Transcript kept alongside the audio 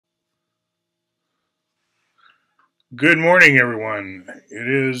Good morning, everyone. It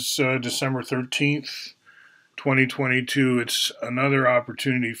is December 13th, 2022. It's another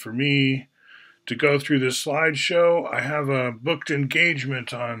opportunity for me to go through this slideshow. I have a booked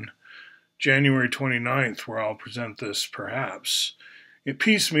engagement on January 29th where I'll present this perhaps in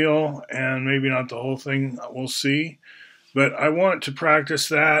piecemeal and maybe not the whole thing. We'll see. But I want to practice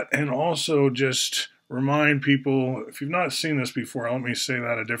that and also just remind people if you've not seen this before, let me say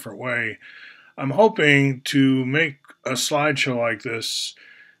that a different way. I'm hoping to make a slideshow like this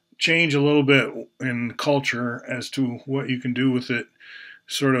change a little bit in culture as to what you can do with it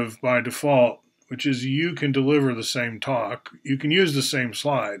sort of by default, which is you can deliver the same talk, you can use the same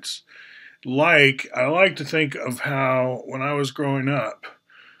slides. I like to think of how when I was growing up,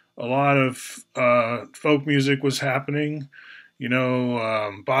 a lot of folk music was happening.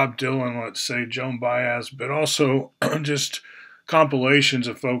 Bob Dylan, let's say, Joan Baez, but also just compilations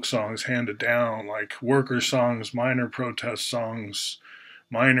of folk songs handed down, like worker songs, miner protest songs,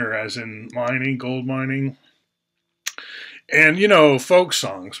 miner as in mining, gold mining, and folk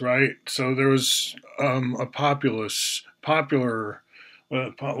songs, right? So there was a popular,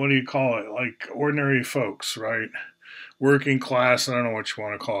 what do you call it? Like ordinary folks, right? Working class, I don't know what you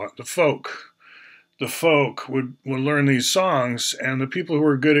want to call it. The folk would learn these songs, and the people who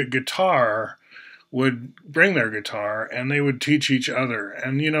were good at guitar would bring their guitar and they would teach each other.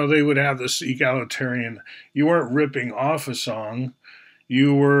 And, they would have this egalitarian, you weren't ripping off a song,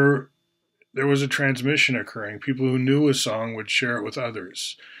 there was a transmission occurring. People who knew a song would share it with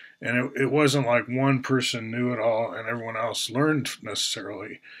others. And it wasn't like one person knew it all and everyone else learned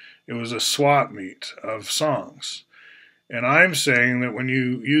necessarily. It was a swap meet of songs. And I'm saying that when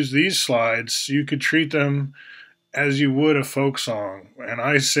you use these slides, you could treat them as you would a folk song. And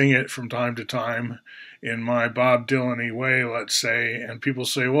I sing it from time to time in my Bob Dylan-y way, let's say. And people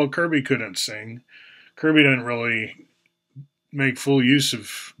say, well, Kirby couldn't sing. Kirby didn't really make full use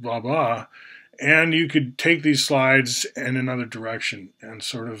of blah, blah. And you could take these slides in another direction and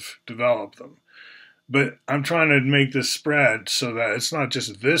sort of develop them. But I'm trying to make this spread so that it's not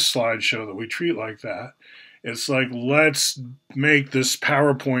just this slideshow that we treat like that. It's like, let's make this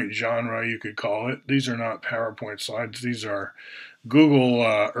PowerPoint genre, you could call it. These are not PowerPoint slides. These are Google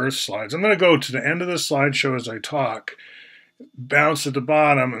Earth slides. I'm going to go to the end of the slideshow as I talk, bounce at the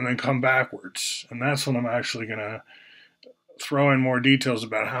bottom, and then come backwards. And that's when I'm actually going to throw in more details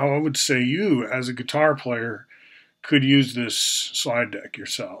about how I would say you, as a guitar player, could use this slide deck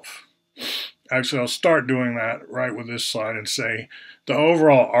yourself. Actually, I'll start doing that right with this slide and say the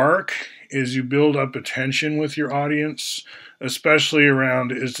overall arc is you build up attention with your audience, especially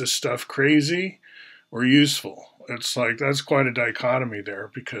around, is this stuff crazy or useful? It's like that's quite a dichotomy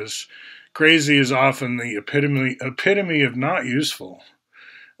there, because crazy is often the epitome of not useful.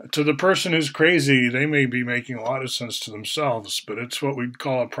 To the person who's crazy, they may be making a lot of sense to themselves, but it's what we'd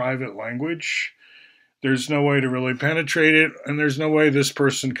call a private language. There's no way to really penetrate it, and there's no way this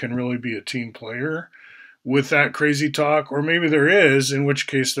person can really be a team player with that crazy talk. Or maybe there is, in which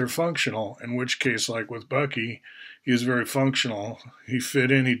case they're functional, in which case, like with Bucky, he was very functional. He fit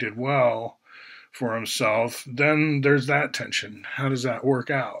in, he did well for himself. Then there's that tension. How does that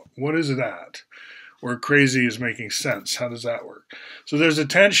work out? What is that? Where crazy is making sense. How does that work? So there's a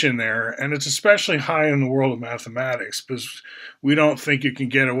tension there, and it's especially high in the world of mathematics because we don't think you can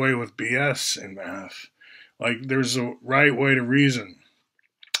get away with BS in math. Like there's a right way to reason,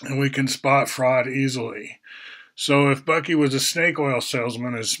 and we can spot fraud easily. So if Bucky was a snake oil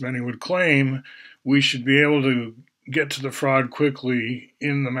salesman, as many would claim, we should be able to get to the fraud quickly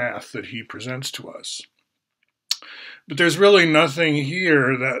in the math that he presents to us. But there's really nothing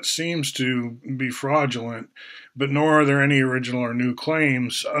here that seems to be fraudulent, but nor are there any original or new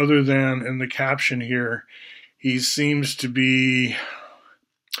claims, other than in the caption here, he seems to be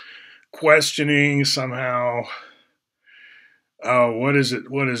questioning somehow, what is it?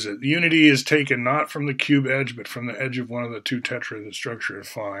 Unity is taken not from the cube edge, but from the edge of one of the two tetra, the structure is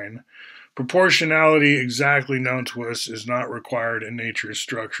fine. Proportionality exactly known to us is not required in nature's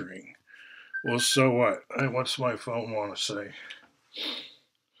structuring. Well, so what? What's my phone want to say?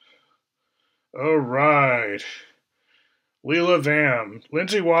 All right. Leela Vam.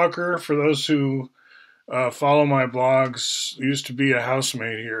 Lindsay Walker, for those who follow my blogs, used to be a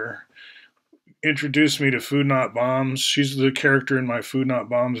housemate here, introduced me to Food Not Bombs. She's the character in my Food Not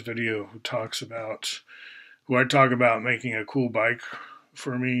Bombs video who I talk about making a cool bike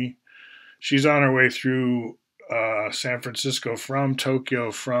for me. She's on her way through San Francisco from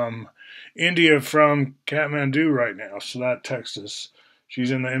Tokyo, from India, from Kathmandu right now. So that Texas.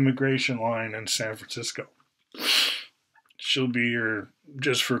 She's in the immigration line in San Francisco. She'll be here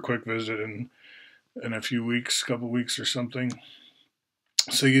just for a quick visit and in a few weeks, couple weeks or something.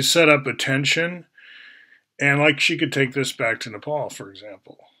 So you set up a tension, and like she could take this back to Nepal, for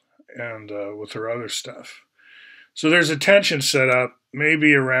example, and with her other stuff. So there's a tension set up,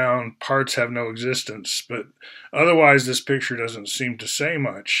 maybe around parts have no existence, but otherwise this picture doesn't seem to say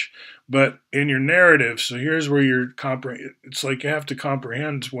much. But in your narrative, so here's where it's like you have to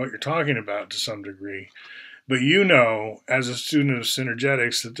comprehend what you're talking about to some degree. But you know, as a student of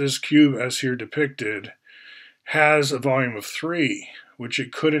synergetics, that this cube, as here depicted, has a volume of 3, which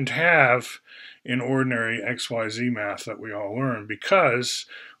it couldn't have in ordinary XYZ math that we all learn, because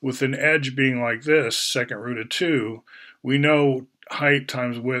with an edge being like this, second root of 2, we know height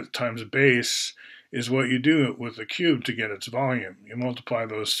times width times base is what you do with a cube to get its volume. You multiply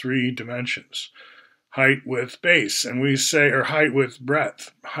those 3 dimensions, height, width, base, and we say, or height, width,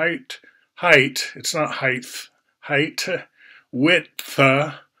 breadth. Height, it's not height, width,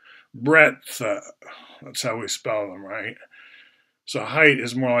 breadth. That's how we spell them, right? So height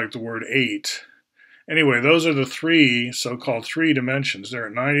is more like the word 8. Anyway, those are the 3 so-called 3 dimensions. They're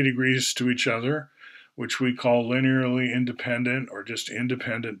at 90 degrees to each other, which we call linearly independent or just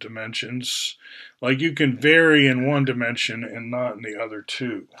independent dimensions. Like you can vary in one dimension and not in the other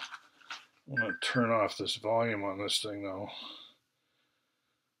 2. I'm going to turn off this volume on this thing, though.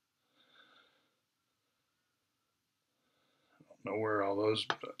 I don't know where all those,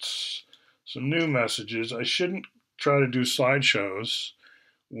 that's some new messages. I shouldn't try to do slideshows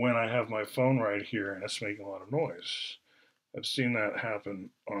when I have my phone right here and it's making a lot of noise. I've seen that happen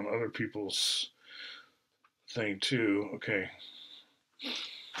on other people's thing too. Okay.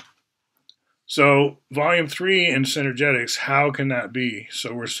 So volume 3 in synergetics, how can that be?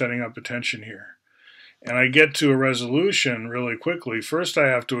 So we're setting up a tension here. And I get to a resolution really quickly. First I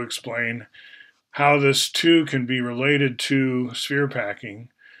have to explain how this 2 can be related to sphere packing,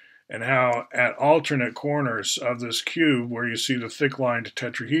 and how at alternate corners of this cube where you see the thick-lined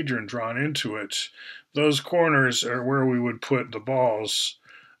tetrahedron drawn into it, those corners are where we would put the balls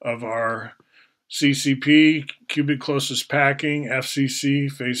of our CCP, cubic closest packing,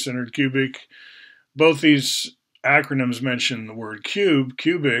 FCC, face-centered cubic. Both these acronyms mention the word cube,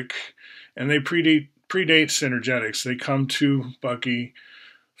 cubic, and they predate synergetics. They come to Bucky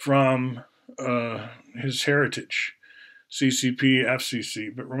from his heritage. CCP,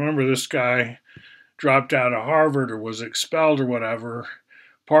 FCC. But remember, this guy dropped out of Harvard or was expelled or whatever.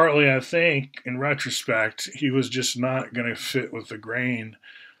 Partly, I think, in retrospect, he was just not going to fit with the grain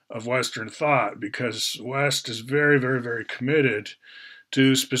of Western thought, because West is very, very, very committed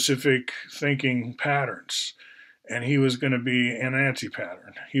to specific thinking patterns. And he was going to be an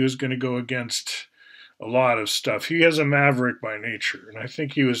anti-pattern. He was going to go against a lot of stuff. He is a maverick by nature, and I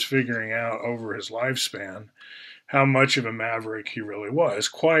think he was figuring out over his lifespan how much of a maverick he really was.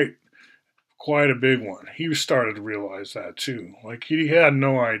 Quite a big one. He started to realize that too. Like he had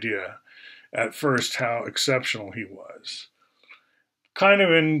no idea at first how exceptional he was. Kind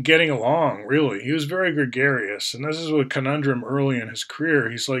of in getting along, really. He was very gregarious, and this is a conundrum early in his career.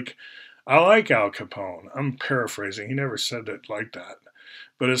 He's like, I like Al Capone. I'm paraphrasing. He never said it like that.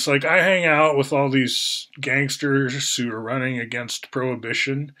 But it's like, I hang out with all these gangsters who are running against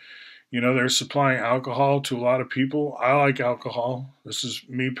prohibition. You know, they're supplying alcohol to a lot of people. I like alcohol. This is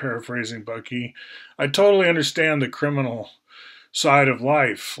me paraphrasing Bucky. I totally understand the criminal side of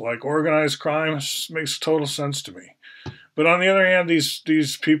life. Like organized crime makes total sense to me. But on the other hand,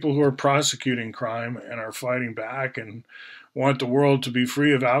 these people who are prosecuting crime and are fighting back and want the world to be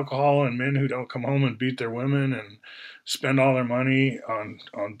free of alcohol and men who don't come home and beat their women and spend all their money on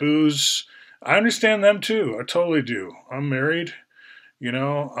booze, I understand them too. I totally do. I'm married. You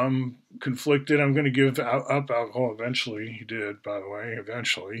know, I'm conflicted. I'm going to give up alcohol eventually. He did, by the way,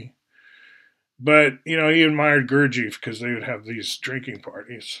 eventually. But, you know, he admired Gurdjieff because they would have these drinking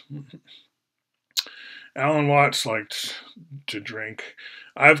parties. Alan Watts liked to drink.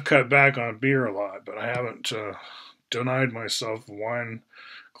 I've cut back on beer a lot, but I haven't denied myself a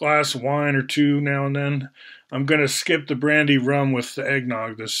glass of wine or 2 now and then. I'm going to skip the brandy rum with the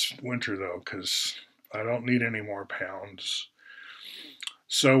eggnog this winter, though, because I don't need any more pounds.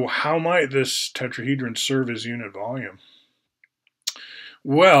 So how might this tetrahedron serve as unit volume?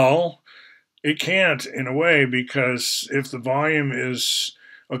 Well, it can't in a way, because if the volume is,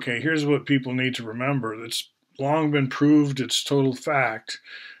 okay, here's what people need to remember. It's long been proved, it's total fact,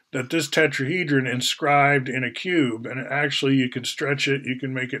 that this tetrahedron inscribed in a cube, and actually you can stretch it, you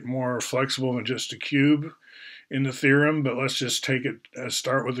can make it more flexible than just a cube in the theorem, but let's just take it,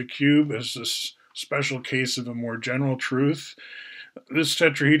 start with a cube as this special case of a more general truth. This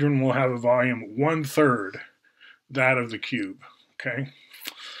tetrahedron will have a volume 1/3 that of the cube, okay?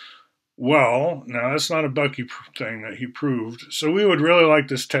 Well, now that's not a Bucky thing that he proved. So we would really like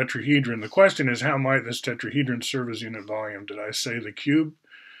this tetrahedron. The question is, how might this tetrahedron serve as unit volume? Did I say the cube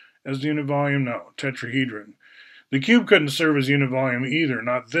as the unit volume? No, tetrahedron. The cube couldn't serve as unit volume either,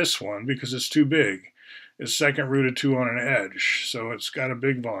 not this one, because it's too big. It's second root of 2 on an edge, so it's got a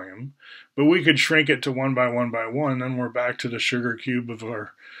big volume. But we could shrink it to 1 by 1 by 1, then we're back to the sugar cube of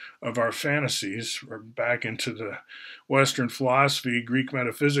our fantasies. We're back into the Western philosophy, Greek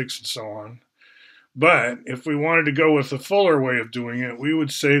metaphysics, and so on. But if we wanted to go with the fuller way of doing it, we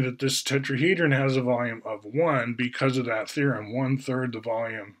would say that this tetrahedron has a volume of 1 because of that theorem, 1/3 the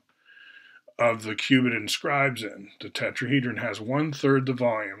volume of the cube it inscribes in. The tetrahedron has 1/3 the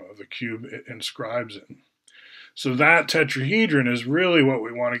volume of the cube it inscribes in. So that tetrahedron is really what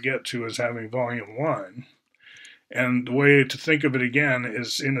we want to get to as having volume 1. And the way to think of it again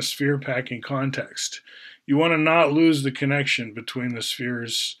is in a sphere packing context. You want to not lose the connection between the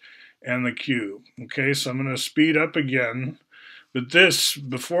spheres and the cube. Okay, so I'm going to speed up again. But this,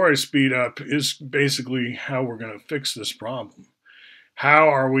 before I speed up, is basically how we're going to fix this problem. How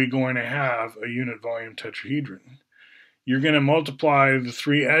are we going to have a unit volume tetrahedron? You're going to multiply the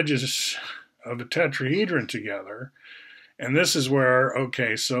 3 edges of a tetrahedron together. And this is where,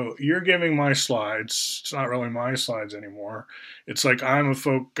 okay, so you're giving my slides. It's not really my slides anymore. It's like I'm a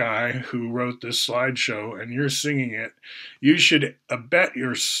folk guy who wrote this slideshow and you're singing it. You should abet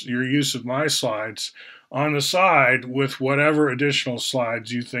your use of my slides on the side with whatever additional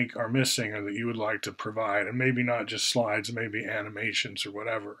slides you think are missing or that you would like to provide. And maybe not just slides, maybe animations or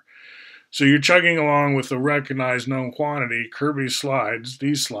whatever. So you're chugging along with the recognized known quantity, Kirby's slides,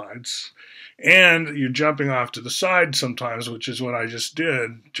 these slides, and you're jumping off to the side sometimes, which is what I just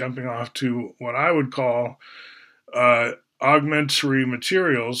did, jumping off to what I would call augmentary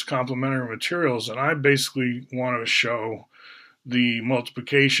materials, complementary materials, and I basically want to show the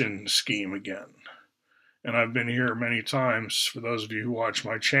multiplication scheme again. And I've been here many times. For those of you who watch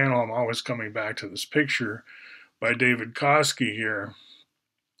my channel, I'm always coming back to this picture by David Koski here.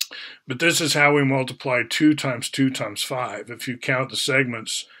 But this is how we multiply 2 times 2 times 5. If you count the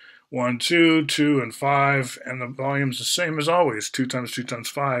segments 1, 2, 2, and 5, and the volume's the same as always. 2 times 2 times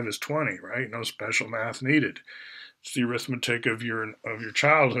 5 is 20, right? No special math needed. It's the arithmetic of your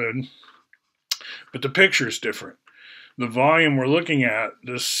childhood. But the picture is different. The volume we're looking at,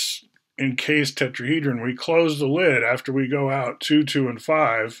 this encased tetrahedron, we close the lid after we go out 2, 2, and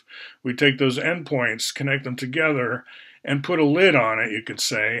 5. We take those endpoints, connect them together, and put a lid on it, you could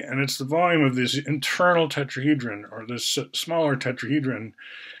say, and it's the volume of this internal tetrahedron, or this smaller tetrahedron,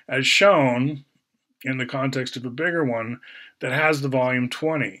 as shown in the context of a bigger one that has the volume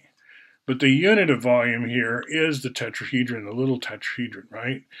 20. But the unit of volume here is the tetrahedron, the little tetrahedron,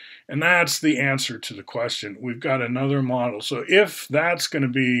 right? And that's the answer to the question. We've got another model. So if that's going to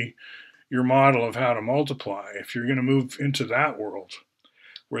be your model of how to multiply, if you're going to move into that world,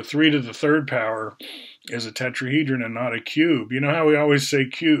 where 3 to the 3rd power is a tetrahedron and not a cube. You know how we always say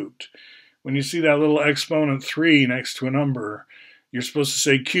cubed? When you see that little exponent 3 next to a number, you're supposed to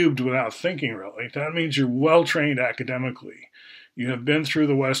say cubed without thinking, really. That means you're well-trained academically. You have been through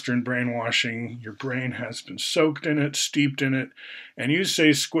the Western brainwashing. Your brain has been soaked in it, steeped in it, and you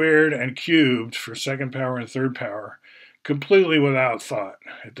say squared and cubed for 2nd power and 3rd power completely without thought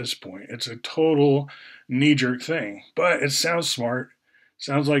at this point. It's a total knee-jerk thing, but it sounds smart.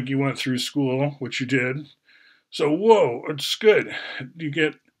 Sounds like you went through school, which you did. So, whoa, it's good. You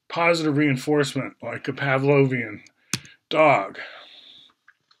get positive reinforcement like a Pavlovian dog.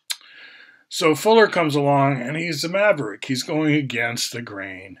 So Fuller comes along and he's a maverick. He's going against the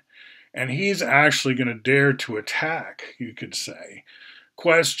grain. And he's actually going to dare to attack, you could say.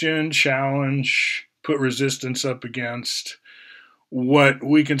 Question, challenge, put resistance up against what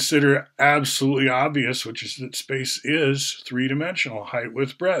we consider absolutely obvious, which is that space is 3-dimensional, height,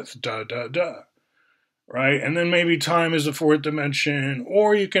 width, breadth, right? And then maybe time is a 4th dimension,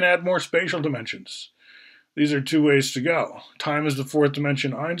 or you can add more spatial dimensions. These are 2 ways to go. Time is the 4th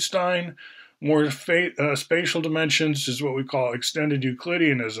dimension, Einstein. More spatial dimensions is what we call extended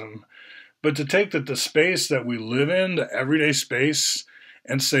Euclideanism. But to take that the space that we live in, the everyday space,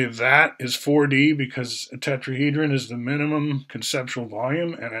 and say that is 4D because a tetrahedron is the minimum conceptual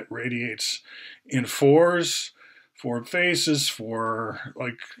volume and it radiates in 4s, 4 faces, 4,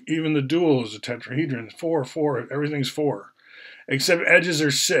 like even the dual is a tetrahedron, 4, 4, everything's 4, except edges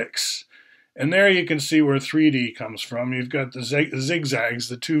are 6. And there you can see where 3D comes from. You've got the zigzags,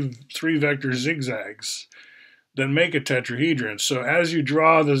 the 3-vector zigzags that make a tetrahedron. So as you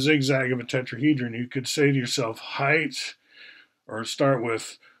draw the zigzag of a tetrahedron, you could say to yourself height, or start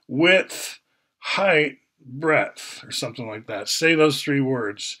with width, height, breadth or something like that. Say those three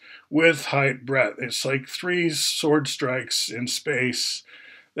words: width, height, breadth. It's like three sword strikes in space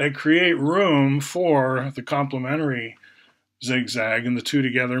that create room for the complementary zigzag, and the two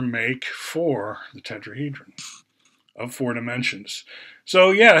together make four, the tetrahedron of four dimensions.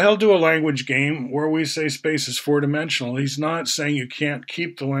 So yeah, he'll do a language game where we say space is four-dimensional. He's not saying you can't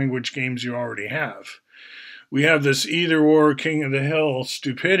keep the language games you already have. We have this either-or, king of the hill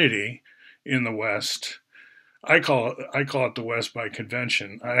stupidity in the West. I call it the West by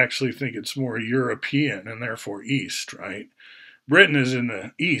convention. I actually think it's more European and therefore East, right? Britain is in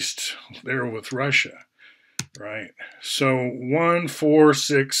the East, there with Russia, right? So 1, 4,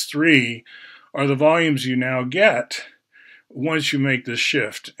 6, 3 are the volumes you now get once you make this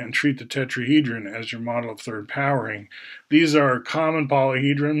shift and treat the tetrahedron as your model of third powering. These are common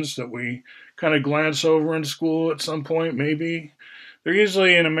polyhedrons that we kind of glance over in school at some point, maybe. They're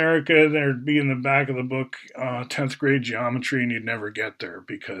usually in America, they'd be in the back of the book, 10th grade geometry, and you'd never get there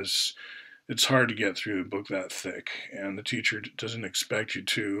because it's hard to get through a book that thick, and the teacher doesn't expect you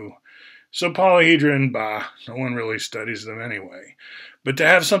to. So polyhedron, no one really studies them anyway. But to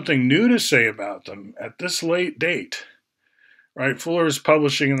have something new to say about them at this late date, right? Fuller is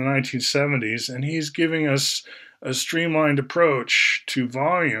publishing in the 1970s, and he's giving us a streamlined approach to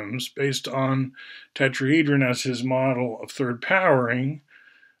volumes based on tetrahedron as his model of third powering,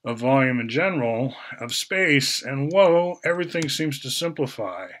 of volume in general, of space, and whoa, everything seems to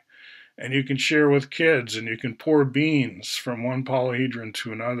simplify. And you can share with kids, and you can pour beans from one polyhedron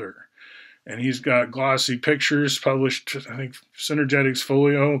to another. And he's got glossy pictures published, I think Synergetics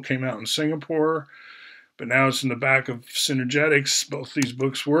Folio came out in Singapore, but now it's in the back of Synergetics. Both these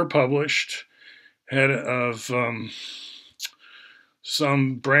books were published. Head of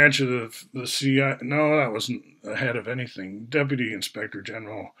some branch of the CIA. No, that wasn't the head of anything. Deputy Inspector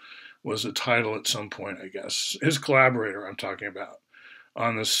General was the title at some point, I guess. His collaborator I'm talking about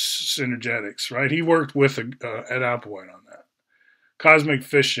on the Synergetics, right? He worked with Ed Applewhite on that. Cosmic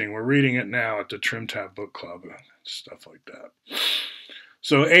Fishing, we're reading it now at the Trim Tab Book Club, stuff like that.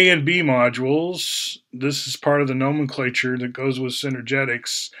 So A and B modules, this is part of the nomenclature that goes with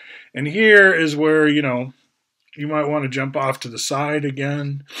Synergetics. And here is where, you might want to jump off to the side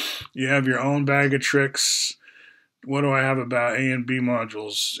again. You have your own bag of tricks. What do I have about A and B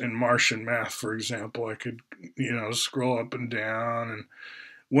modules in Martian math, for example? I could, scroll up and down. And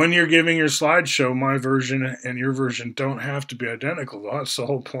when you're giving your slideshow, my version and your version don't have to be identical, though. That's the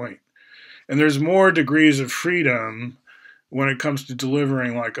whole point. And there's more degrees of freedom when it comes to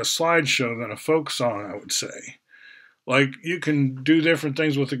delivering like a slideshow than a folk song, I would say. Like, you can do different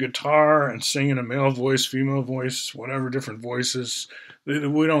things with the guitar and sing in a male voice, female voice, whatever, different voices.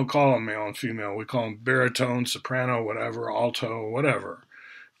 We don't call them male and female. We call them baritone, soprano, whatever, alto, whatever.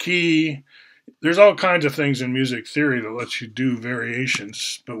 Key. There's all kinds of things in music theory that lets you do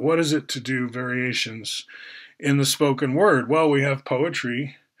variations. But what is it to do variations in the spoken word? Well, we have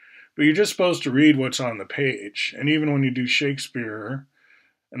poetry, but you're just supposed to read what's on the page. And even when you do Shakespeare,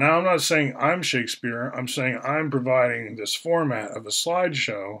 and now I'm not saying I'm Shakespeare, I'm saying I'm providing this format of a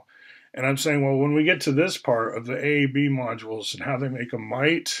slideshow, and I'm saying, well, when we get to this part of the A-B modules and how they make a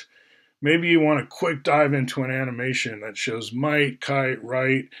mite, maybe you want a quick dive into an animation that shows mite, kite,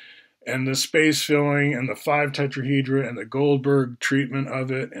 right, and the space filling and the 5 tetrahedra and the Goldberg treatment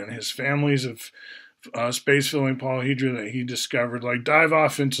of it and his families of space filling polyhedra that he discovered. Like, dive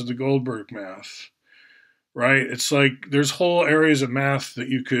off into the Goldberg math, right? It's like there's whole areas of math that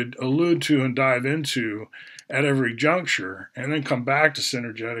you could allude to and dive into at every juncture, and then come back to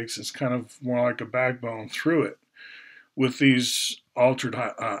Synergetics. It's kind of more like a backbone through it with these altered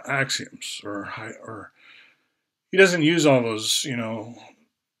axioms, or he doesn't use all those,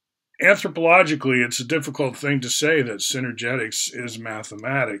 Anthropologically, it's a difficult thing to say that Synergetics is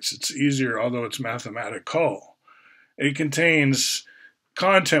mathematics. It's easier, although it's mathematical. It contains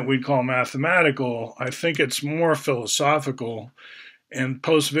content we'd call mathematical. I think it's more philosophical, and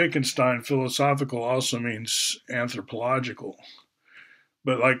post-Wittgenstein, philosophical also means anthropological.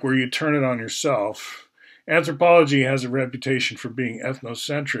 But like where you turn it on yourself. Anthropology has a reputation for being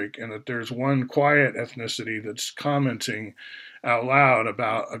ethnocentric, and that there's one quiet ethnicity that's commenting out loud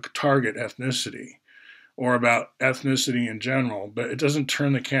about a target ethnicity or about ethnicity in general, but it doesn't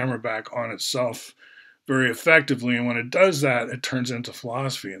turn the camera back on itself very effectively, and when it does that, it turns into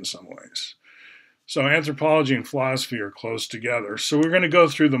philosophy in some ways. So anthropology and philosophy are close together. So we're going to go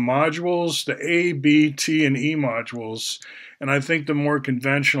through the modules, the A, B, T, and E modules, and I think the more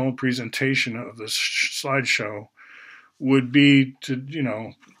conventional presentation of this slideshow would be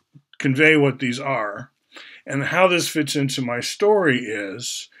to, convey what these are. And how this fits into my story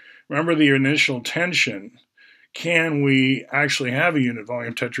is, Remember the initial tension. Can we actually have a unit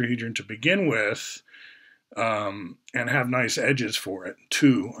volume tetrahedron to begin with, and have nice edges for it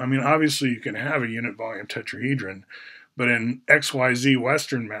too? I mean, obviously you can have a unit volume tetrahedron, but in XYZ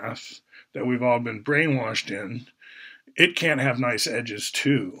Western math that we've all been brainwashed in, it can't have nice edges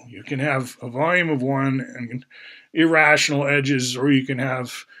too. You can have a volume of one and irrational edges, or you can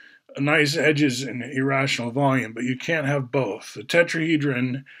have nice edges and irrational volume, but you can't have both. The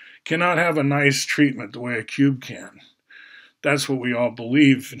tetrahedron cannot have a nice treatment the way a cube can. That's what we all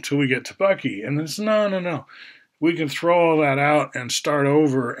believe until we get to Bucky. And it's no. We can throw all that out and start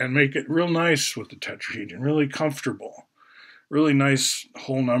over and make it real nice with the tetrahedron, really comfortable, really nice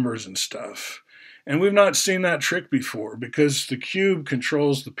whole numbers and stuff. And we've not seen that trick before because the cube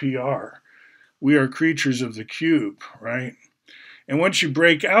controls the PR. We are creatures of the cube, right? And once you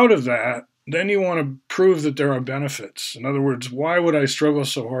break out of that, then you want to prove that there are benefits. In other words, why would I struggle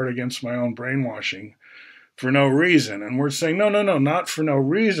so hard against my own brainwashing for no reason? And we're saying, no, not for no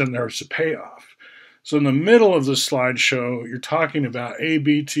reason. There's a payoff. So in the middle of the slideshow, you're talking about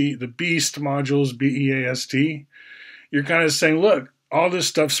ABT, the BEAST modules, BEAST. You're kind of saying, look, all this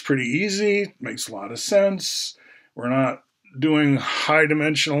stuff's pretty easy, makes a lot of sense. We're not doing high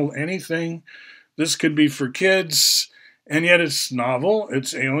dimensional anything. This could be for kids, and yet it's novel,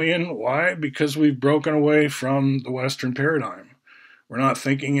 it's alien. Why? Because we've broken away from the Western paradigm. We're not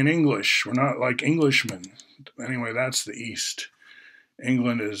thinking in English. We're not like Englishmen. Anyway, that's the East.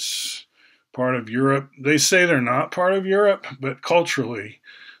 England is part of Europe. They say they're not part of Europe, but culturally,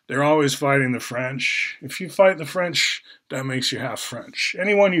 they're always fighting the French. If you fight the French, that makes you half French.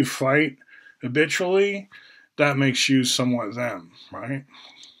 Anyone you fight habitually, that makes you somewhat them, right?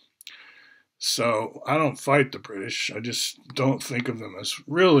 So I don't fight the British. I just don't think of them as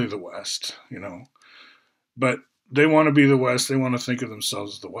really the West, But they want to be the West. They want to think of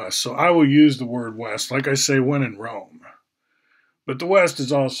themselves as the West. So I will use the word West, like I say, when in Rome. But the West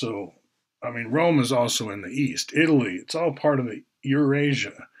is also, Rome is also in the East. Italy, it's all part of the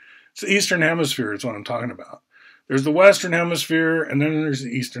Eurasia. It's the Eastern Hemisphere is what I'm talking about. There's the Western Hemisphere, and then there's the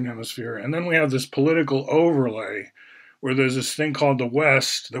Eastern Hemisphere. And then we have this political overlay where there's this thing called the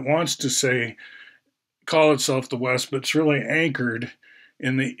West that wants to call itself the West, but it's really anchored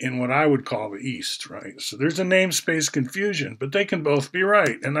in what I would call the East, right? So there's a namespace confusion, but they can both be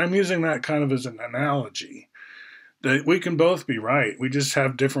right. And I'm using that kind of as an analogy, that we can both be right. We just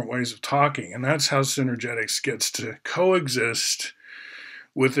have different ways of talking. And that's how Synergetics gets to coexist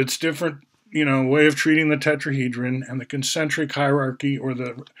with its different, way of treating the tetrahedron and the concentric hierarchy, or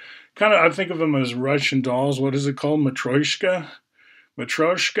the kind of, I think of them as Russian dolls. What is it called? Matryoshka?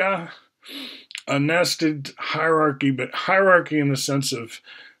 A nested hierarchy, but hierarchy in the sense of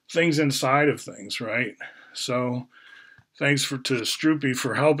things inside of things, right? So thanks to Stroopy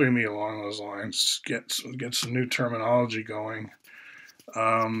for helping me along those lines, get some new terminology going.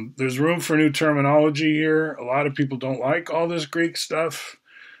 There's room for new terminology here. A lot of people don't like all this Greek stuff,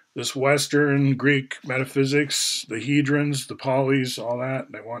 this Western Greek metaphysics, the hedrons, the polys, all that.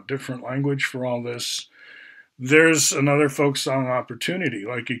 They want different language for all this. There's another focus on opportunity.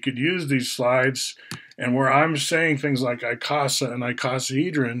 Like you could use these slides, and where I'm saying things like icasa and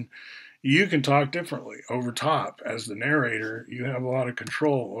icosahedron, you can talk differently over top. As the narrator, you have a lot of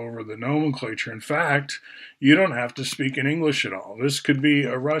control over the nomenclature. In fact, you don't have to speak in English at all. This could be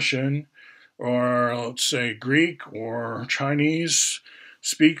a Russian or, let's say, Greek or Chinese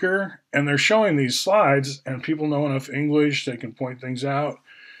speaker, and they're showing these slides, and people know enough English, they can point things out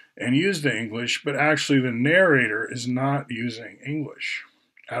and use the English, but actually the narrator is not using English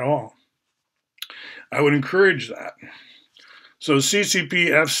at all. I would encourage that. So CCP,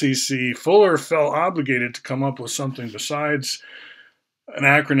 FCC, Fuller felt obligated to come up with something besides an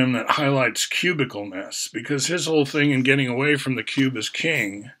acronym that highlights cubicalness, because his whole thing in getting away from the cube as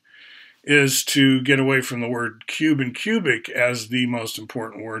king is to get away from the word cube and cubic as the most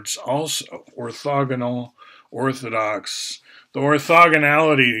important words also. Orthogonal, orthodox, the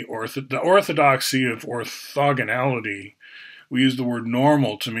orthogonality, the orthodoxy of orthogonality. We use the word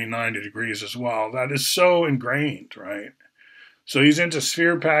normal to mean 90 degrees as well. That is so ingrained, right? So he's into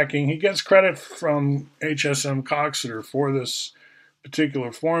sphere packing. He gets credit from HSM Coxeter for this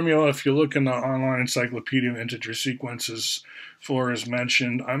particular formula. If you look in the online encyclopedia of integer sequences, Fuller is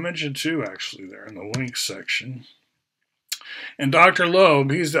mentioned. I mentioned two, actually, there in the links section. And Dr.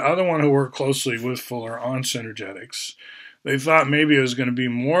 Loeb, he's the other one who worked closely with Fuller on synergetics. They thought maybe it was going to be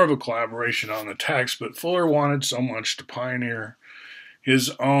more of a collaboration on the text, but Fuller wanted so much to pioneer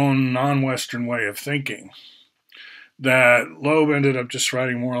his own non-Western way of thinking that Loeb ended up just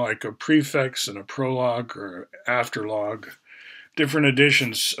writing more like a prefix and a prologue or afterlog. different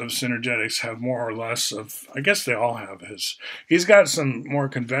editions of Synergetics have more or less of, I guess they all have his. He's got some more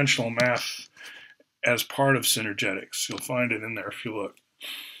conventional math as part of Synergetics. You'll find it in there if you look.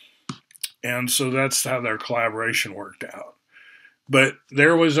 And so that's how their collaboration worked out. But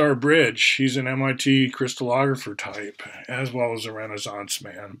there was our bridge. He's an MIT crystallographer type, as well as a Renaissance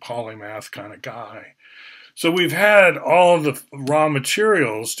man, polymath kind of guy. So we've had all of the raw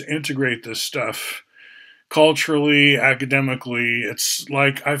materials to integrate this stuff culturally, academically. It's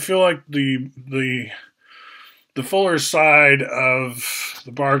like, I feel like the Fuller side of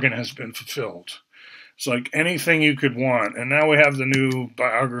the bargain has been fulfilled. It's like anything you could want. And now we have the new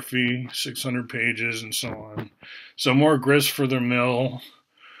biography, 600 pages and so on. So more grist for their mill,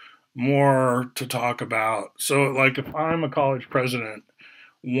 more to talk about. So like if I'm a college president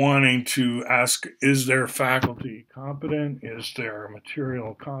wanting to ask, is their faculty competent? Is their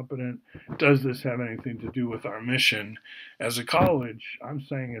material competent? Does this have anything to do with our mission as a college? I'm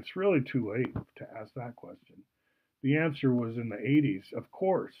saying it's really too late to ask that question. The answer was in the 80s, of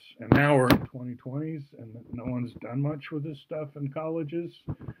course, and now we're in 2020s and no one's done much with this stuff in colleges.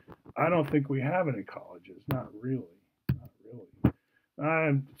 I don't think we have any colleges, not really, not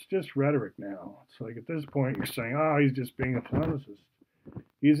really. It's just rhetoric now. It's like at this point you're saying, oh, he's just being a polemicist.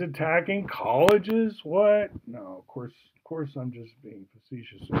 He's attacking colleges? What? No, of course I'm just being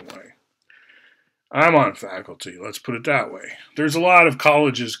facetious in a way. I'm on faculty, let's put it that way. There's a lot of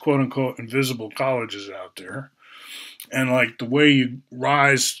colleges, quote unquote, invisible colleges out there. And like the way you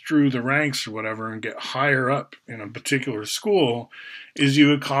rise through the ranks or whatever and get higher up in a particular school is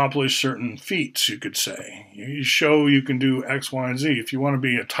you accomplish certain feats, you could say. You show you can do X, Y, and Z. If you want to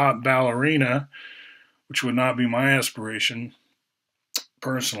be a top ballerina, which would not be my aspiration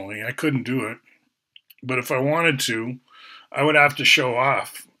personally, I couldn't do it. But if I wanted to, I would have to show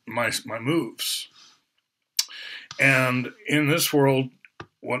off my moves. And in this world,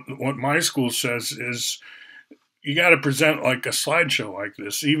 what my school says is, you got to present like a slideshow like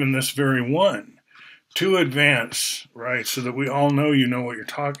this, even this very one, to advance, right? So that we all know you know what you're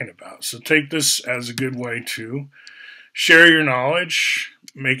talking about. So take this as a good way to share your knowledge,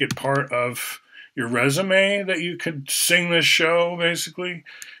 make it part of your resume that you could sing this show, basically.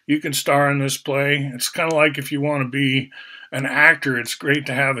 You can star in this play. It's kind of like if you want to be an actor, it's great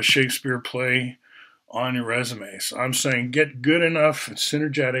to have a Shakespeare play on your resume. So I'm saying get good enough at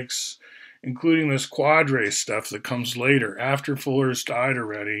Synergetics, including this quadre stuff that comes later, after Fuller's died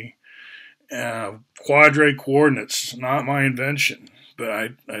already. Quadre coordinates, not my invention, but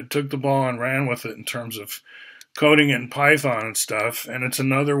I took the ball and ran with it in terms of coding it in Python and stuff, and it's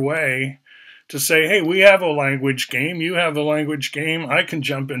another way to say, hey, we have a language game, you have a language game, I can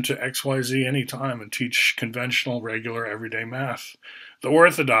jump into XYZ anytime and teach conventional, regular, everyday math. The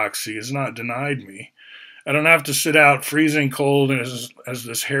orthodoxy is not denied me. I don't have to sit out freezing cold as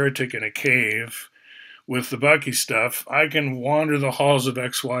this heretic in a cave with the Bucky stuff. I can wander the halls of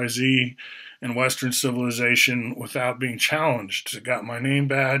XYZ and Western civilization without being challenged. I got my name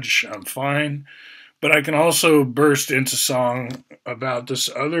badge, I'm fine. But I can also burst into song about this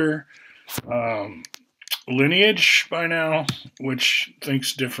other lineage by now, which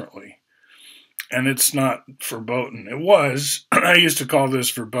thinks differently. And it's not verboten. It was. I used to call this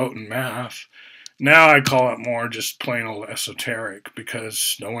verboten math. Now I call it more just plain old esoteric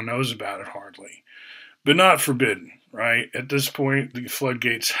because no one knows about it hardly. But not forbidden, right? At this point, the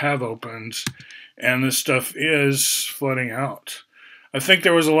floodgates have opened and this stuff is flooding out. I think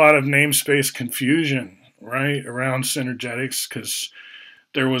there was a lot of namespace confusion, right, around Synergetics because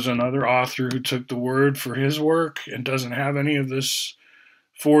there was another author who took the word for his work and doesn't have any of this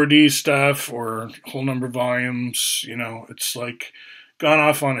 4D stuff or whole number volumes. You know, it's like gone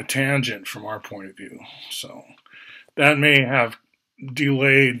off on a tangent from our point of view. So that may have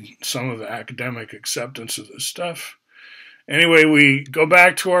delayed some of the academic acceptance of this stuff. Anyway, we go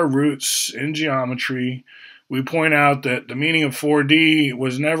back to our roots in geometry. We point out that the meaning of 4D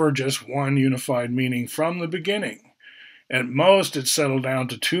was never just one unified meaning from the beginning. At most, it settled down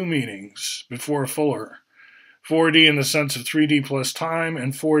to two meanings before Fuller. 4D in the sense of 3D plus time,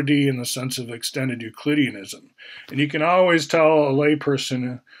 and 4D in the sense of extended Euclideanism. And you can always tell a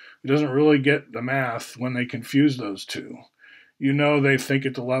layperson who doesn't really get the math when they confuse those two. You know they think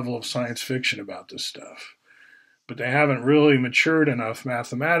at the level of science fiction about this stuff. But they haven't really matured enough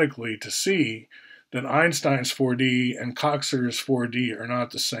mathematically to see that Einstein's 4D and Coxeter's 4D are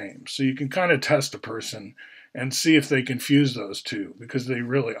not the same. So you can kind of test a person and see if they confuse those two, because they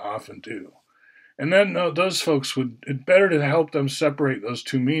really often do. And then those folks it's better to help them separate those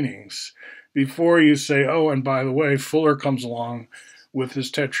two meanings before you say, oh, and by the way, Fuller comes along with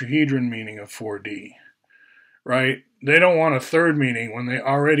his tetrahedron meaning of 4D, right? they don't want a third meaning when they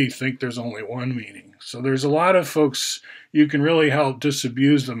already think there's only one meaning. So there's a lot of folks you can really help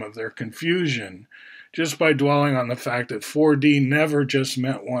disabuse them of their confusion just by dwelling on the fact that 4D never just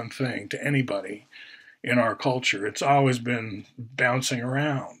meant one thing to anybody in our culture. It's always been bouncing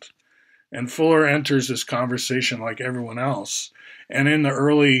around. And Fuller enters this conversation like everyone else. And in the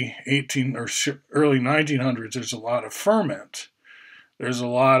early early 1900s, there's a lot of ferment. There's a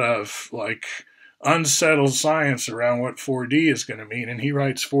lot of like unsettled science around what 4D is going to mean. And he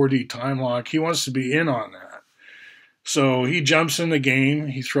writes 4D time lock. He wants to be in on that. So he jumps in the game.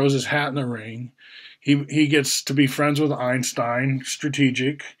 He throws his hat in the ring. He gets to be friends with Einstein,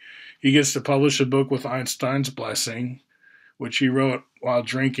 strategic. He gets to publish a book with Einstein's blessing, which he wrote while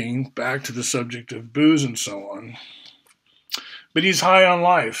drinking, back to the subject of booze and so on. But he's high on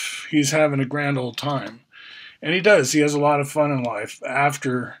life. He's having a grand old time. And he does. He has a lot of fun in life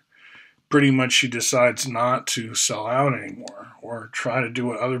after pretty much he decides not to sell out anymore or try to do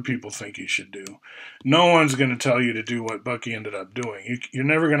what other people think he should do. No one's going to tell you to do what Bucky ended up doing. You're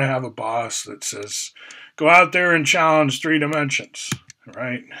never going to have a boss that says, go out there and challenge 3 dimensions,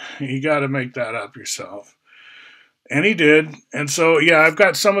 right? You got to make that up yourself. And he did. And so, yeah, I've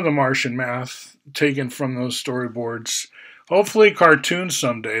got some of the Martian math taken from those storyboards. Hopefully cartoons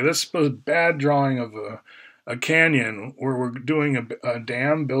someday. This was a bad drawing of a canyon where we're doing a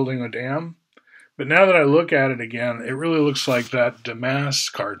dam, building a dam. But now that I look at it again, it really looks like that Damas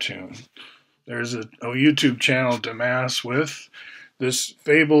cartoon. There's a YouTube channel, Damas, with this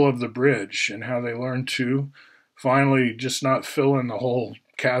fable of the bridge and how they learned to finally just not fill in the whole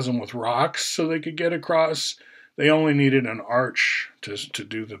chasm with rocks so they could get across. They only needed an arch to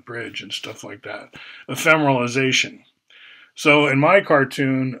do the bridge and stuff like that. Ephemeralization. So in my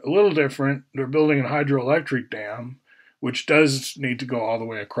cartoon, a little different. They're building a hydroelectric dam, which does need to go all the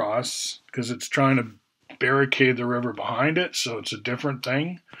way across because it's trying to barricade the river behind it, so it's a different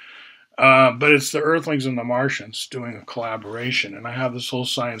thing. But it's the Earthlings and the Martians doing a collaboration, and I have this whole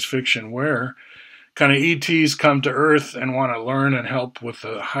science fiction where kind of ETs come to Earth and want to learn and help with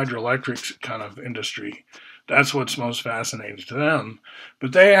the hydroelectric kind of industry. That's what's most fascinating to them.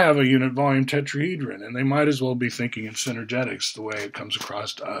 But they have a unit volume tetrahedron, and they might as well be thinking in synergetics the way it comes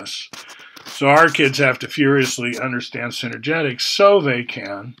across to us. So our kids have to furiously understand synergetics so they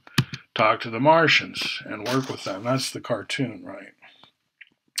can talk to the Martians and work with them. That's the cartoon, right?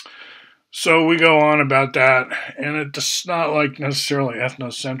 So we go on about that, and it's not like necessarily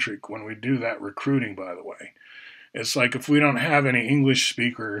ethnocentric when we do that recruiting, by the way. It's like if we don't have any English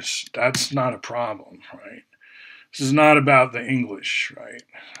speakers, that's not a problem, right? This is not about the English, right?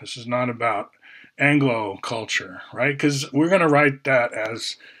 This is not about Anglo culture, right? Because we're going to write that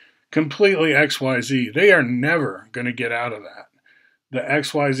as completely XYZ. They are never going to get out of that. The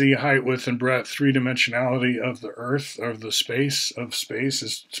XYZ height, width, and breadth, three-dimensionality of the Earth, of the space,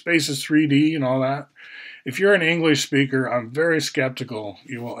 is 3D and all that. If you're an English speaker, I'm very skeptical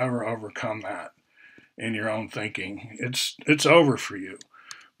you will ever overcome that in your own thinking. It's over for you.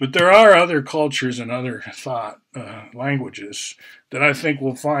 But there are other cultures and other thought languages that I think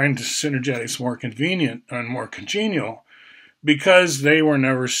will find synergetics more convenient and more congenial because they were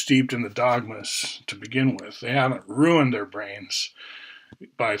never steeped in the dogmas to begin with. They haven't ruined their brains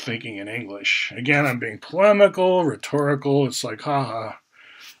by thinking in English. Again, I'm being polemical, rhetorical. It's like, haha,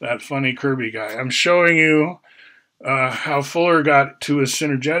 that funny Kirby guy. I'm showing you how Fuller got to his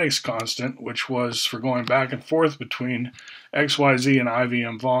synergetics constant, which was for going back and forth between XYZ and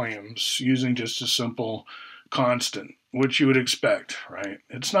IVM volumes using just a simple constant, which you would expect, right?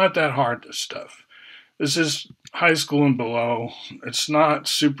 It's not that hard, this stuff. This is high school and below. It's not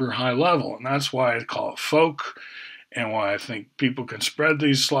super high level, and that's why I call it folk and why I think people can spread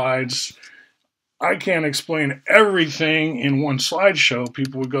these slides. I can't explain everything in one slideshow.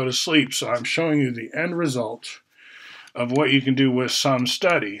 People would go to sleep, so I'm showing you the end result of what you can do with some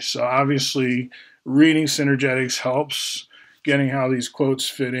study. So obviously, reading synergetics helps, getting how these quotes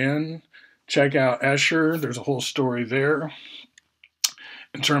fit in. Check out Escher. There's a whole story there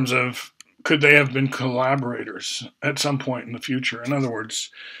in terms of could they have been collaborators at some point in the future. In other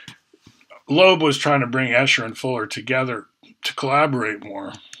words, Loeb was trying to bring Escher and Fuller together to collaborate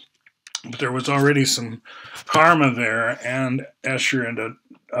more, but there was already some karma there, and Escher ended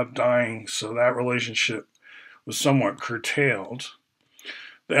up dying, so that relationship was somewhat curtailed.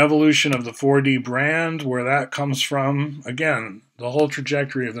 The evolution of the 4D brand, where that comes from, again, the whole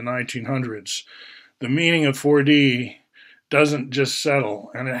trajectory of the 1900s. The meaning of 4D doesn't just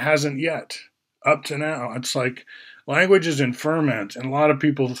settle, and it hasn't yet, up to now. It's like language is in ferment, and a lot of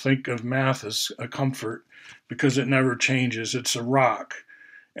people think of math as a comfort because it never changes. It's a rock.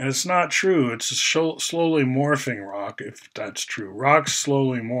 And it's not true. It's a slowly morphing rock, if that's true. Rocks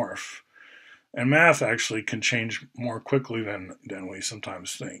slowly morph. And math actually can change more quickly than we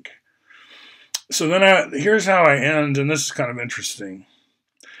sometimes think. So then here's how I end, and this is kind of interesting.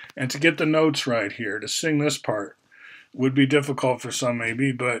 And to get the notes right here, to sing this part would be difficult for some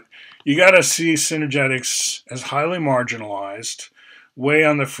maybe, but you got to see synergetics as highly marginalized, way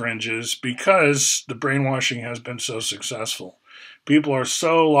on the fringes, because the brainwashing has been so successful. People are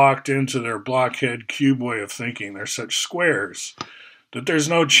so locked into their blockhead cube way of thinking. They're such squares that there's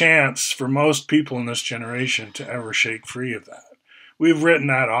no chance for most people in this generation to ever shake free of that. We've written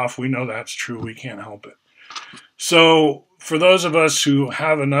that off. We know that's true. We can't help it. So for those of us who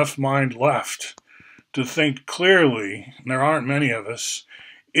have enough mind left to think clearly, and there aren't many of us,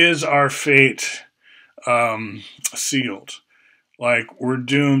 is our fate sealed? Like, we're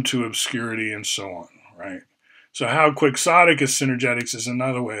doomed to obscurity and so on, right? So how quixotic is synergetics is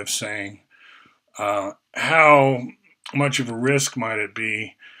another way of saying how much of a risk might it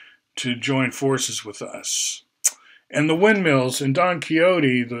be to join forces with us. And the windmills in Don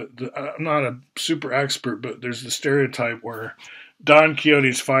Quixote, I'm not a super expert, but there's the stereotype where Don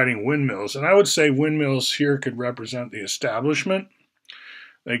Quixote's fighting windmills. And I would say windmills here could represent the establishment.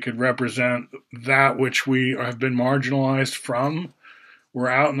 They could represent that which we have been marginalized from. We're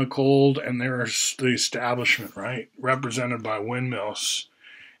out in the cold, and there's the establishment, right? Represented by windmills.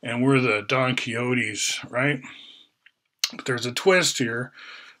 And we're the Don Quixotes, right? But there's a twist here.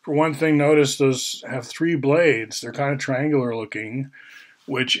 For one thing, notice those have 3 blades. They're kind of triangular looking,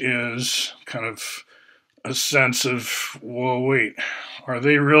 which is kind of a sense of, well, wait, are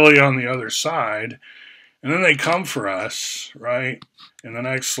they really on the other side? And then they come for us, right? In the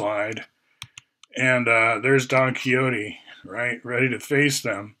next slide. And there's Don Quixote, right? Ready to face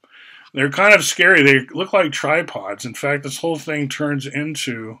them. They're kind of scary. They look like tripods. In fact, this whole thing turns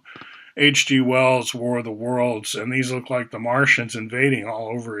into H.G. Wells' War of the Worlds, and these look like the Martians invading all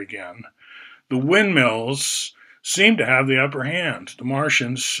over again. The windmills seem to have the upper hand. The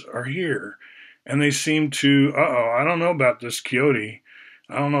Martians are here, and they seem to, I don't know about this Quixote.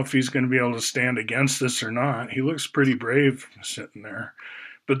 I don't know if he's going to be able to stand against this or not. He looks pretty brave sitting there.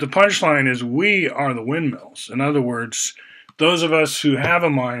 But the punchline is we are the windmills. In other words, those of us who have a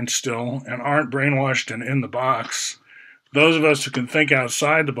mind still and aren't brainwashed and in the box, those of us who can think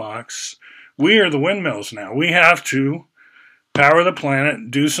outside the box, we are the windmills now. We have to power the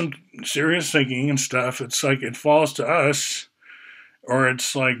planet, do some serious thinking and stuff. It's like it falls to us, or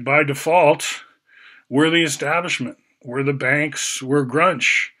it's like by default, we're the establishment. We're the banks. We're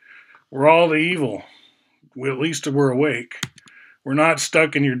grunch. We're all the evil. At least we're awake. We're not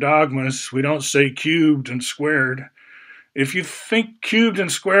stuck in your dogmas. We don't say cubed and squared. If you think cubed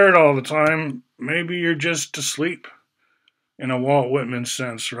and squared all the time, maybe you're just asleep in a Walt Whitman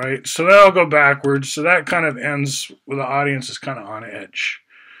sense, right? So then I'll go backwards. So that kind of ends with the audience is kind of on edge.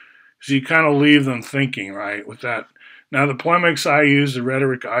 So you kind of leave them thinking, right, with that. Now, the polemics I use, the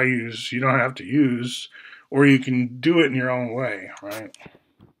rhetoric I use, you don't have to use, or you can do it in your own way, right?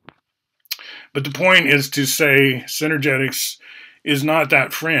 But the point is to say synergetics is not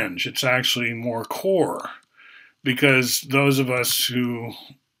that fringe. It's actually more core, because those of us who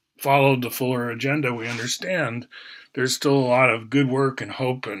followed the Fuller agenda, we understand there's still a lot of good work and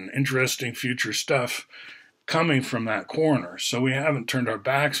hope and interesting future stuff coming from that corner. So we haven't turned our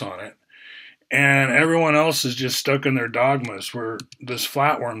backs on it. And everyone else is just stuck in their dogmas. Where this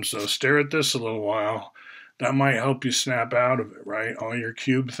flatworms, though, stare at this a little while. That might help you snap out of it, right? All your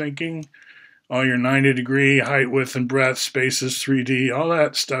cube thinking, all your 90-degree height, width, and breadth, spaces, 3D, all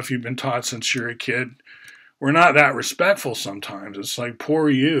that stuff you've been taught since you're a kid. We're not that respectful sometimes. It's like, poor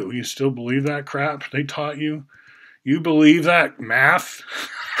you. You still believe that crap they taught you? You believe that math?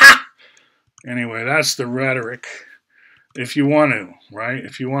 Anyway, that's the rhetoric. If you want to, right?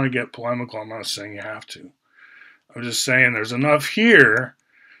 If you want to get polemical, I'm not saying you have to. I'm just saying there's enough here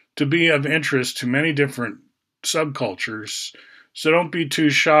to be of interest to many different subcultures. So don't be too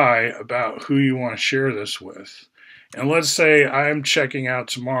shy about who you want to share this with. And let's say I'm checking out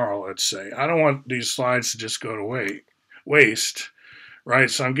tomorrow, let's say. I don't want these slides to just go to waste, right?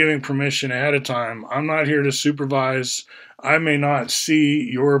 So I'm giving permission ahead of time. I'm not here to supervise. I may not see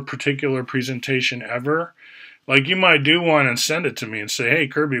your particular presentation ever. Like, you might do one and send it to me and say, hey,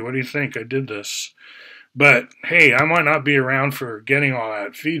 Kirby, what do you think? I did this. But, hey, I might not be around for getting all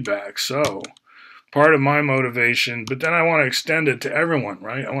that feedback. So part of my motivation, but then I want to extend it to everyone,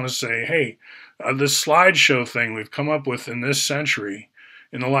 right? I want to say, hey, this slideshow thing we've come up with in this century,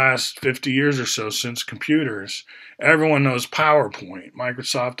 in the last 50 years or so since computers, everyone knows PowerPoint,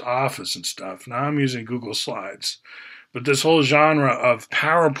 Microsoft Office and stuff. Now I'm using Google Slides. But this whole genre of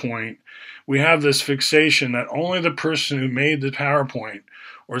PowerPoint, we have this fixation that only the person who made the PowerPoint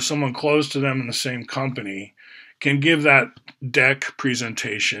or someone close to them in the same company can give that deck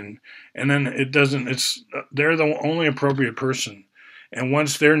presentation, and then they're the only appropriate person. And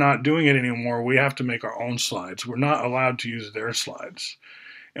once they're not doing it anymore, we have to make our own slides. We're not allowed to use their slides.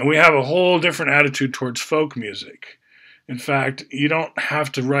 And we have a whole different attitude towards folk music. In fact, you don't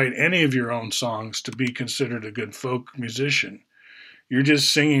have to write any of your own songs to be considered a good folk musician. You're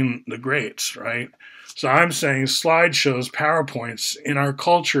just singing the greats, right? So I'm saying slideshows, PowerPoints in our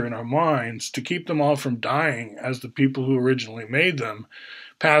culture, in our minds, to keep them all from dying as the people who originally made them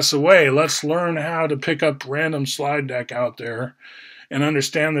pass away. Let's learn how to pick up random slide deck out there and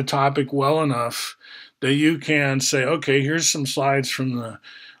understand the topic well enough that you can say, okay, here's some slides from the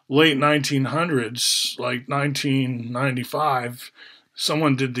late 1900s, like 1995.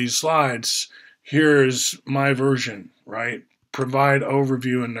 Someone did these slides. Here's my version, right? Provide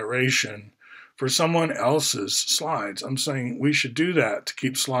overview and narration for someone else's slides. I'm saying we should do that to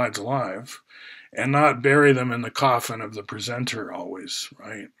keep slides alive and not bury them in the coffin of the presenter always,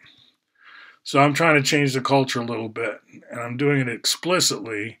 right? So I'm trying to change the culture a little bit, and I'm doing it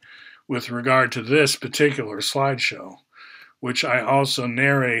explicitly with regard to this particular slideshow, which I also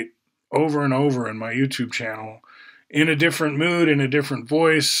narrate over and over in my YouTube channel in a different mood, in a different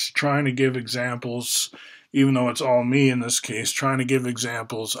voice, trying to give examples, even though it's all me in this case, trying to give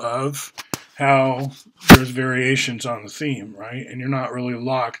examples of how there's variations on the theme, right? And you're not really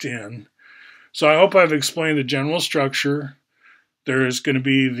locked in. So I hope I've explained the general structure. There is going to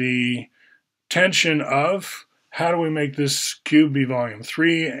be the tension of how do we make this cube be volume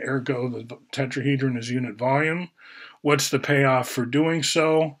 3, ergo the tetrahedron is unit volume. What's the payoff for doing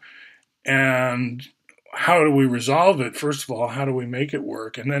so? And how do we resolve it? First of all, how do we make it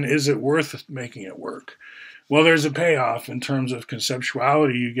work? And then is it worth making it work? Well, there's a payoff in terms of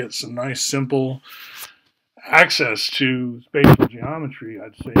conceptuality. You get some nice, simple access to spatial geometry.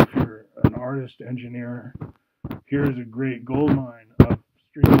 I'd say if you're an artist, engineer, here's a great goldmine of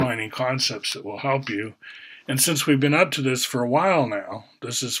streamlining concepts that will help you. And since we've been up to this for a while now,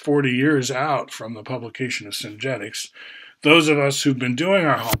 this is 40 years out from the publication of Synergetics, those of us who've been doing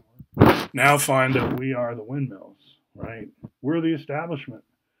our homework now find that we are the windmills, right? We're the establishment.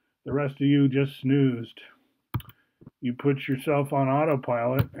 The rest of you just snoozed. You put yourself on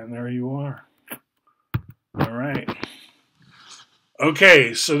autopilot, and there you are. All right.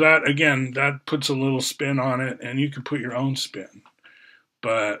 Okay, so that, again, that puts a little spin on it, and you can put your own spin.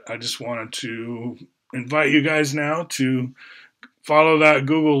 But I just wanted to invite you guys now to follow that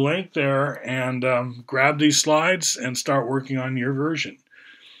Google link there and grab these slides and start working on your version.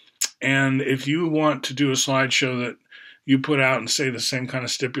 And if you want to do a slideshow that you put out and say the same kind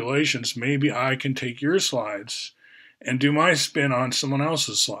of stipulations, maybe I can take your slides and do my spin on someone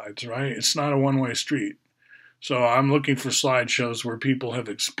else's slides, right? It's not a one-way street. So I'm looking for slideshows where people have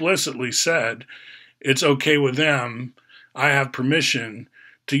explicitly said it's okay with them. I have permission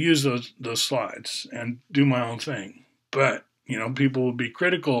to use those slides and do my own thing. But, you know, people will be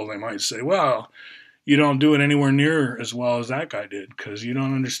critical. They might say, well, you don't do it anywhere near as well as that guy did because you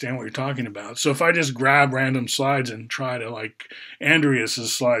don't understand what you're talking about. So if I just grab random slides and try to, like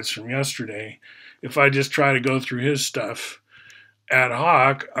Andreas's slides from yesterday, if I just try to go through his stuff ad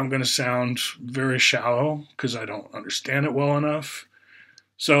hoc, I'm going to sound very shallow because I don't understand it well enough.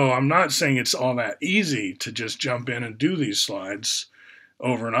 So I'm not saying it's all that easy to just jump in and do these slides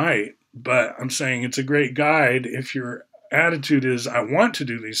overnight, but I'm saying it's a great guide if your attitude is, I want to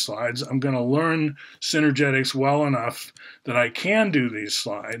do these slides, I'm going to learn Synergetics well enough that I can do these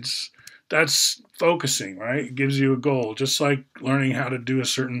slides. That's focusing, right? It gives you a goal, just like learning how to do a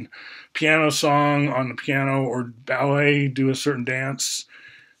certain piano song on the piano or ballet, do a certain dance.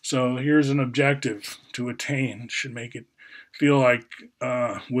 So here's an objective to attain. It should make it feel like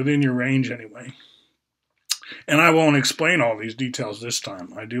within your range anyway. And I won't explain all these details this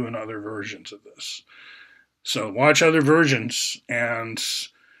time. I do in other versions of this. So watch other versions and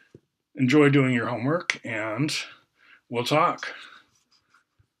enjoy doing your homework, and we'll talk.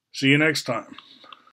 See you next time.